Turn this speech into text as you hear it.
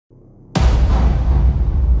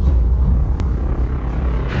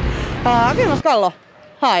Vilmos Galló,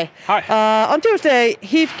 hi. Hi. On Tuesday,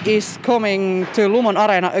 HIFK is coming to Lumon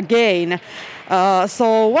Areenalla again.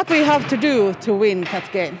 So what we have to do to win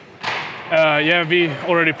that game? Yeah, we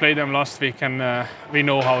already played them last week and we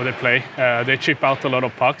know how they play. They chip out a lot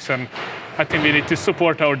of pucks and I think we need to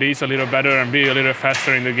support our Ds a little better and be a little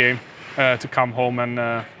faster in the game to come home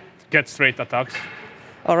and get straight attacks.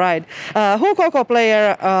 All right. Who KooKoo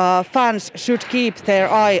player fans should keep their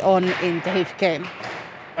eye on in the HIFK game?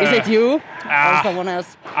 Is it you or someone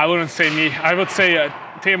else? I wouldn't say me. I would say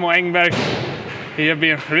Teemu Engberg. He has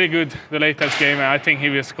been really good the latest game and I think he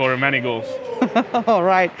will score many goals. All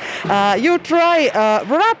right. You try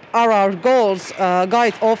wrap around goals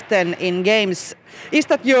quite often in games. Is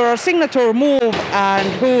that your signature move and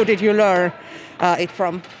who did you learn it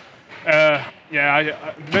from? Yeah,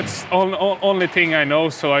 that's only thing I know.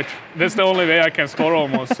 So that's the only way I can score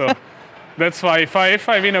almost. So that's why if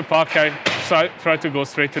I win a puck, I try to go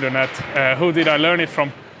straight to the net. Who did I learn it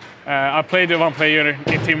from? I played with one player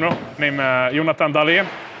in Timrå named Jonathan Dahlén,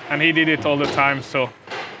 and he did it all the time. So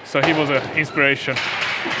he was an inspiration.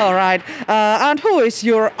 All right. And who is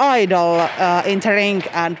your idol in the rink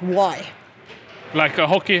and why? Like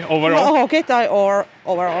hockey overall? Hockey or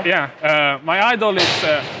overall? Yeah. My idol is,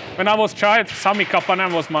 when I was child, Sami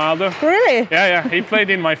Kapanen was my idol. Really? Yeah. He played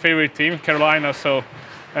in my favorite team, Carolina. So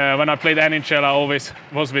when I played NHL, I always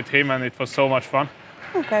was with him and it was so much fun.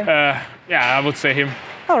 Okay. Yeah, I would say him.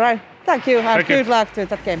 All right. Thank you and good luck to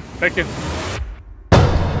that game. Thank you.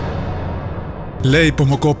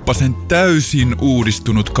 Leipomo Koppasen täysin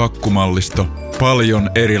uudistunut kakkumallisto. Paljon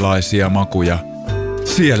erilaisia makuja.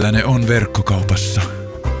 Siellä ne on verkkokaupassa.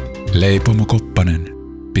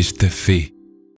 leipomokoppanen.fi